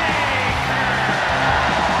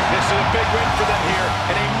 This is a big win for them here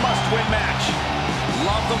in a must-win match.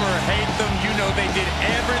 Love them or hate them, you know they did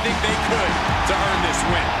everything they could to earn this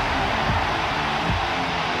win.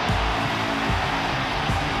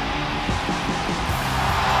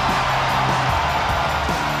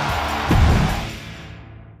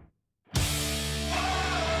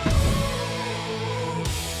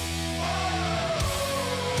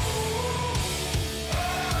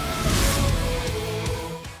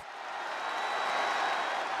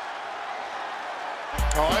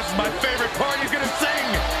 Oh, this is my favorite part. He's going to sing.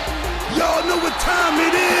 Y'all know what time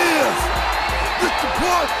it is. This the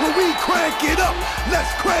part where we crank it up.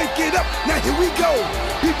 Let's crank it up. Now here we go.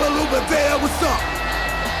 People over there, what's up?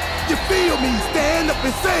 You feel me? Stand up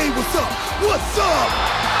and say what's up. What's up?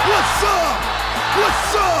 What's up?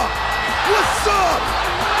 What's up? What's up?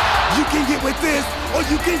 You can get with this or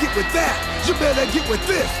you can get with that. You better get with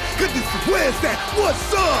this, cause this is where's that.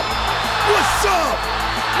 What's up? What's up?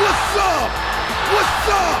 What's up? What's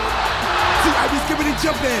up? See, I be skipping and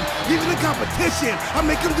jumping, leaving the competition. I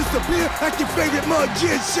make them disappear like your favorite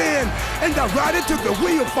magician. And I ride it till the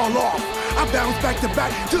wheel fall off. I bounce back to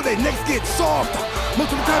back till their necks get soft.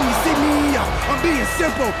 Most of the time you see me, I'm being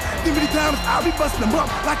simple. Too many times I'll be busting them up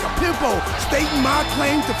like a pimple. Stating my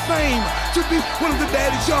claim to fame, to be one of the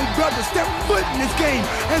baddest young brothers step foot in this game.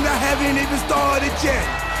 And I haven't even started yet.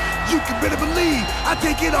 You can better believe I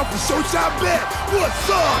take it off the show shot bet. What's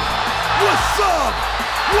up? What's up?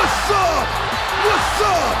 What's up? What's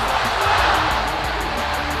up?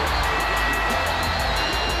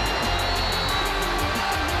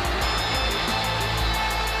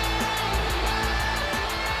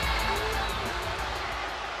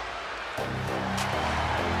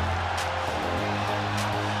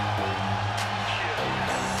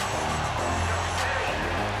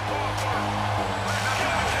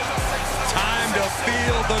 Time to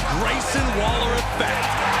feel the Grayson Waller effect.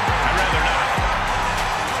 I'd rather not.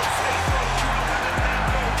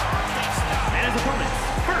 And his opponents,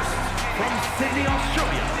 first, from Sydney,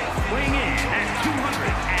 Australia, weighing in at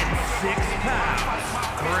 206 pounds,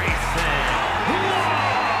 Grayson Waller.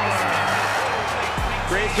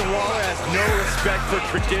 Grayson Waller has no respect for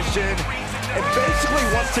tradition and basically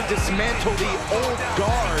wants to dismantle the old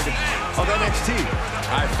guard of NXT.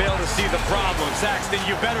 I fail to see the problem. Saxton,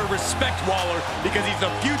 you better respect Waller because he's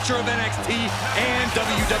the future of NXT and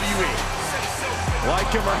WWE.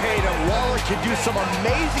 Like him or hate him, Waller can do some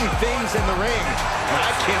amazing things in the ring, and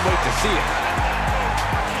I can't wait to see it.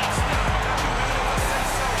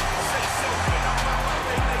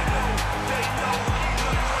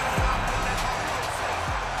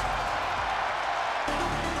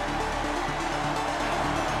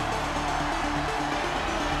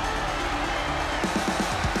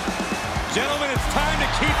 Gentlemen, it's time to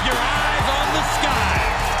keep your eyes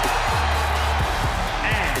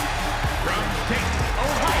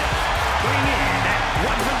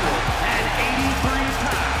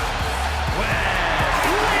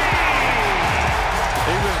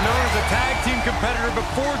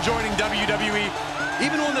WWE,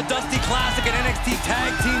 even won the Dusty Classic and NXT Tag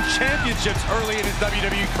Team Championships early in his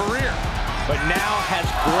WWE career. But now has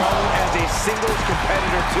grown as a singles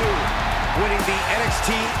competitor too, winning the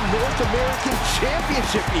NXT North American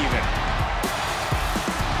Championship even.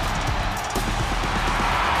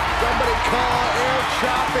 Somebody call air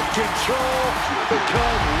traffic control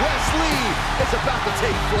because Wesley is about to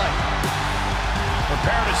take flight.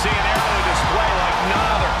 Prepare to see an aerial display like none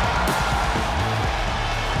other.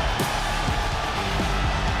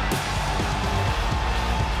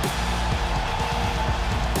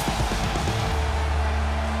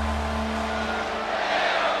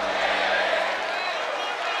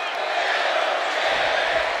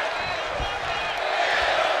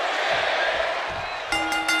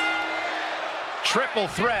 Triple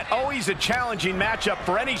threat, always a challenging matchup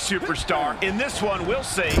for any superstar. In this one, we'll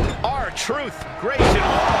see R-Truth, Grayson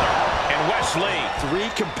Waller, and Wes Lee. 3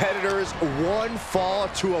 competitors, 1 fall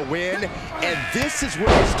to a win, and this is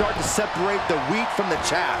where we start to separate the wheat from the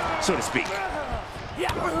chaff, so to speak.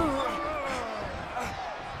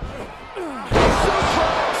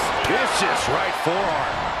 Vicious right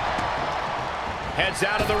forearm. Heads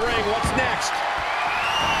out of the ring, what's next?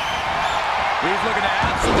 He's looking to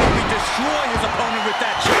absolutely destroy his opponent with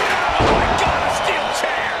that chair. Oh my God, a steel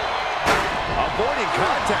chair! Avoiding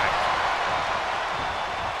contact.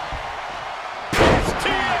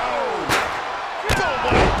 STO! Boom,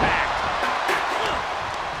 what impact!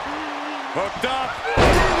 Hooked up.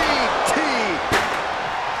 DDT!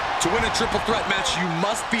 To win a triple threat match, you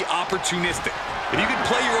must be opportunistic. If you can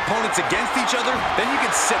play your opponents against each other, then you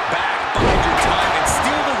can sit back, bide your time, and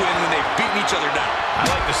steal the win when they've beaten each other down. I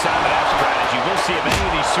like the sound of that strategy. We'll see if any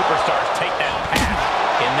of these superstars take that path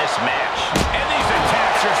in this match. And these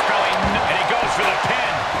attacks are spelling, and he goes for the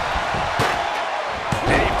pin.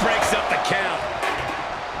 And he breaks up the count.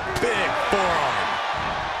 Big forearm.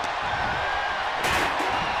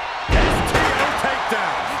 STO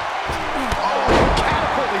takedown. Oh,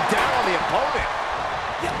 catapulting down on the opponent.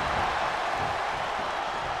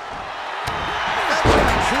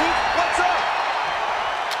 What's up?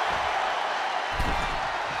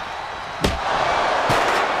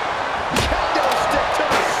 Kendo stick to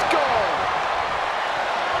the skull.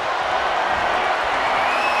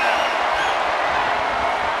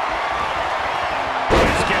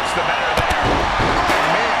 This gets the better there. Oh,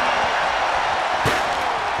 man.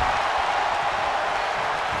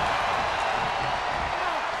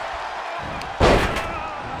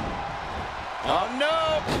 Oh, no.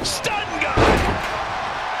 Stun gun.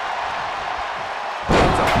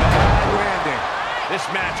 This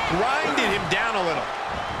match grinded him down a little.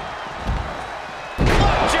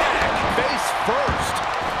 Jack, face first.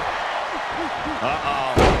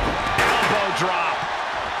 Uh-oh. Elbow drop.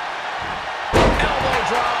 Elbow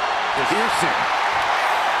drop. Piercing.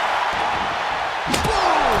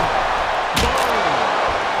 Boom! Boom!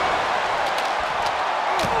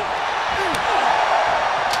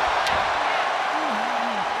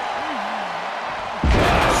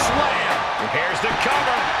 Slam. Here's the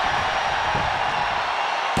cover.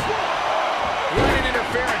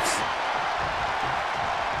 Interference.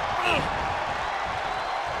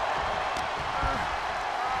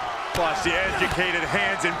 Plus the educated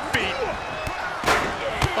hands and feet.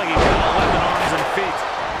 Like he's got 11 arms and feet.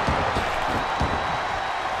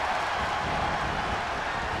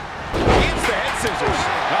 Against the head scissors.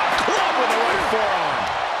 A club with the right forearm.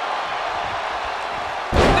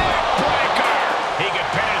 Neck breaker. He could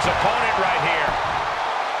pin his opponent right here.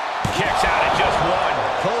 Kicks out at just 1.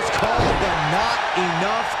 Close call, but not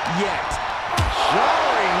enough yet.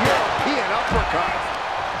 Jarring European uppercut.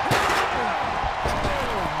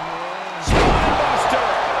 Spinebuster.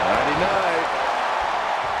 Nighty-night.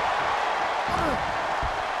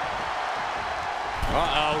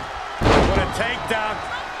 Uh-oh. What a takedown.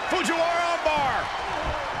 Fujiwara armbar.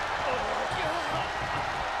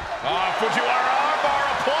 Fujiwara armbar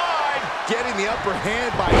applied. Getting the upper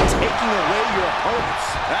hand by taking away your opponents.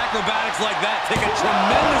 Acrobatics like that take a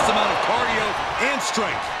tremendous amount of cardio and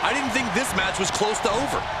strength. I didn't think this match was close to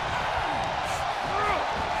over.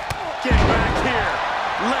 Get back here.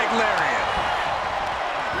 Leg lariat.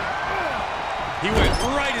 He went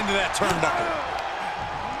right into that turnbuckle.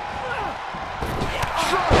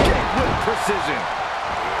 Drop kick with precision.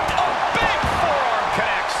 A big forearm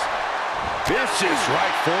connects. Vicious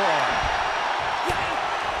right forearm.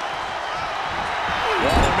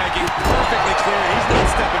 Waller making perfectly clear he's not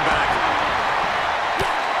stepping back.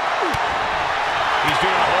 He's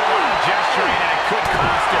doing a whole lot of gesturing, and it could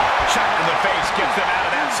cost him. Shot in the face gets him out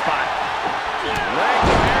of that spot. Leg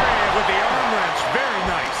lariat with the arm wrench. Very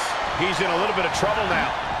nice. He's in a little bit of trouble now.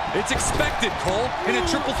 It's expected, Cole. In a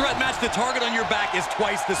triple threat match, the target on your back is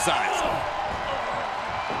twice the size.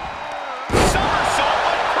 Somersault,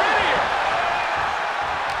 but prettier.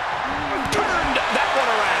 Turned that one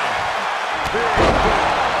around.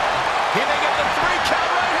 He may get the 3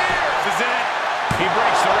 count right here. This is it. He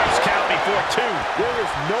breaks the ref's count before 2. There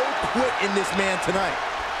is no quit in this man tonight.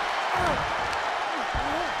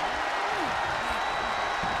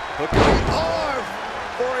 Hook the arm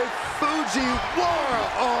for a Fujiwara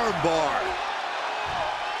armbar.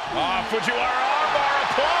 Fujiwara armbar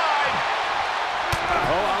applied.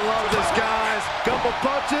 Oh, I love this, guys. Couple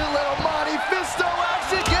punches, little Monty Fisto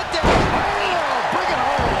action. Get down. Oh, bring it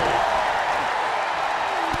home.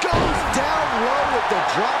 Goes down low with the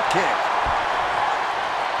drop kick.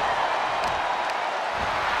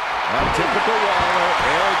 A typical Waller,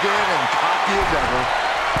 arrogant and cocky as ever.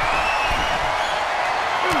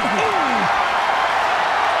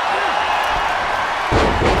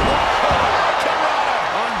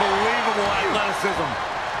 Unbelievable athleticism.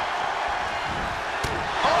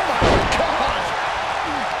 Oh my God!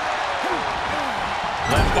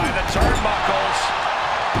 Left by the turnbuckles.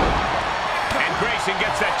 And Grayson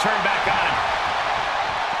gets that turn back on him.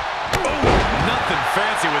 Nothing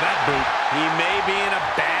fancy with that boot. He may be in a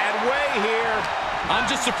bad way here. I'm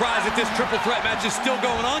just surprised that this triple threat match is still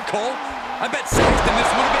going on, Cole. I bet Saxton this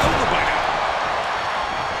would have been over by now.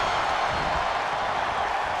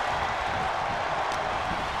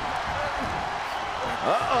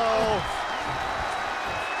 Uh-oh.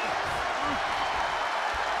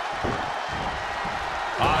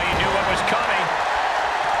 Oh, he knew what was coming.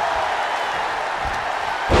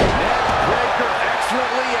 Neckbreaker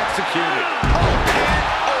excellently executed. Oh, and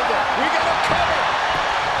over. We got a cover.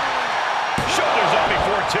 Shoulders up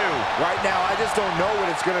before 2. Right now, I just don't know what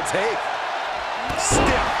it's going to take.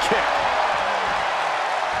 Stiff kick.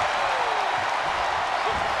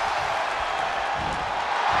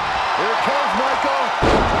 Here it comes, Michael.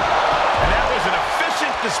 And that was an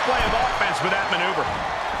efficient display of offense with that maneuver.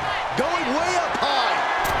 Going way up high.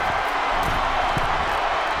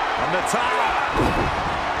 On the top.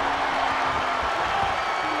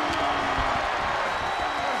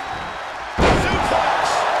 Suplex.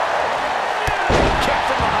 Kick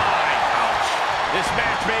from behind. Ouch. This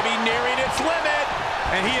match may be nearing its limit.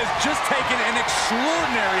 And he has just taken an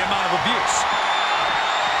extraordinary amount of abuse.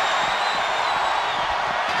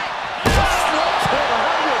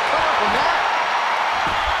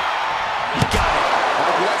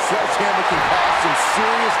 Sledgehammer can cause some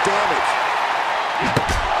serious damage.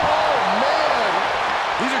 Oh, man!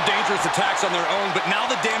 These are dangerous attacks on their own, but now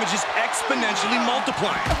the damage is exponentially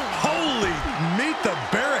multiplying. Holy, meet the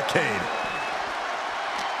barricade.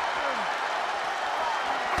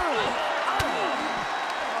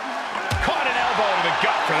 Caught an elbow to the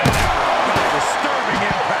gut for that. Disturbing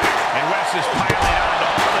impact. And Wes is piling on to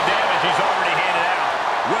all the damage he's already handed out.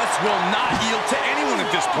 Wes will not yield to anyone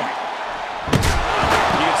at this point.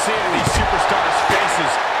 You can see it in these superstars'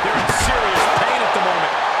 faces. They're in serious pain at the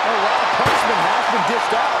moment. A lot of punishment has been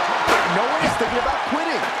dished out, but no one is thinking about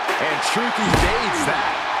quitting. And truth evades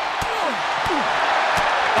that.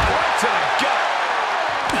 Right to the gut.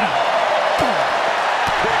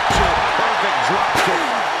 Picture perfect drop kick.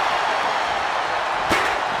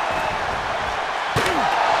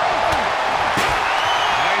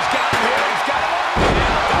 He's got him here. He's got him up.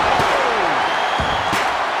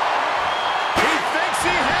 He thinks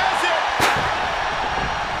he has it.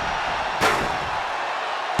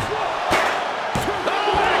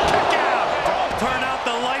 Oh, and a kick out. Don't turn out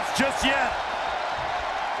the lights just yet.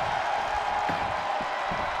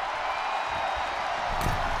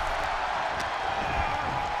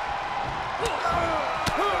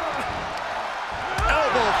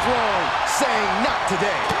 Elbow thrown, saying not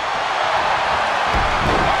today.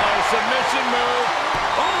 Oh, submission move.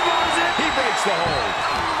 Almost it. He breaks the hold.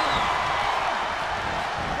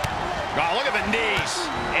 Oh, look at the knees.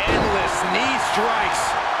 Endless knee strikes.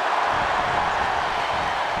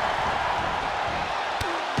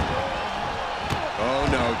 Oh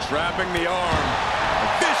no, trapping the arm.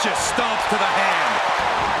 Vicious stomps to the hand.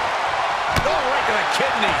 Oh, right to the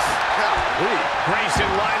kidneys. Grayson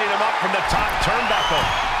lining him up from the top turnbuckle.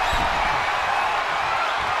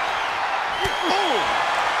 Oh!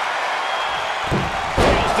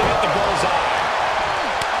 Fails to hit the bullseye.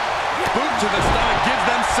 Boot to the stomach gives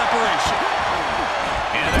them separation.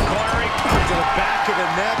 Into the corner. To the back of the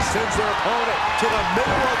neck, sends their opponent to the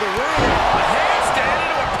middle of the ring. A handstand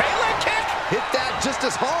into a Pele kick. Hit that just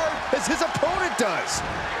as hard as his opponent does.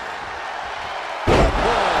 Oh,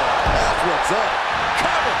 that's what's up.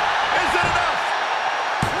 Cover. Is it enough?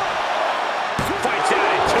 Fights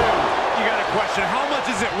out at 2. You got to question how much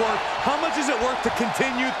much is it worth? How much is it worth to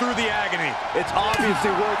continue through the agony? It's obviously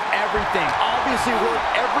worth everything. Obviously worth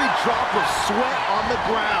every drop of sweat on the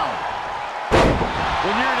ground.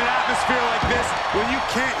 When you're in an atmosphere like this, when you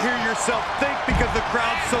can't hear yourself think because the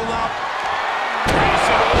crowd's so loud.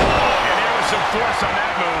 And there was some force on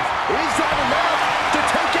that move. Is that enough to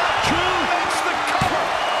take out Drew? Makes the cover.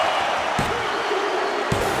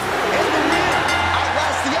 And the win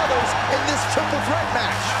outlasts the others in this triple threat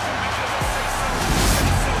match.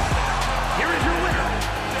 Here is your winner,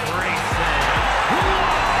 Grayson.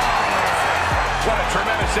 What a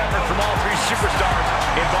tremendous effort from all three superstars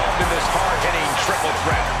involved in this hard-hitting triple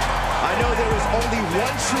threat. I know there is only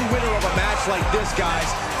one true winner of a match like this, guys,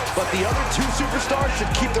 but the other two superstars should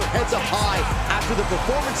keep their heads up high after the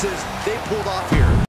performances they pulled off here.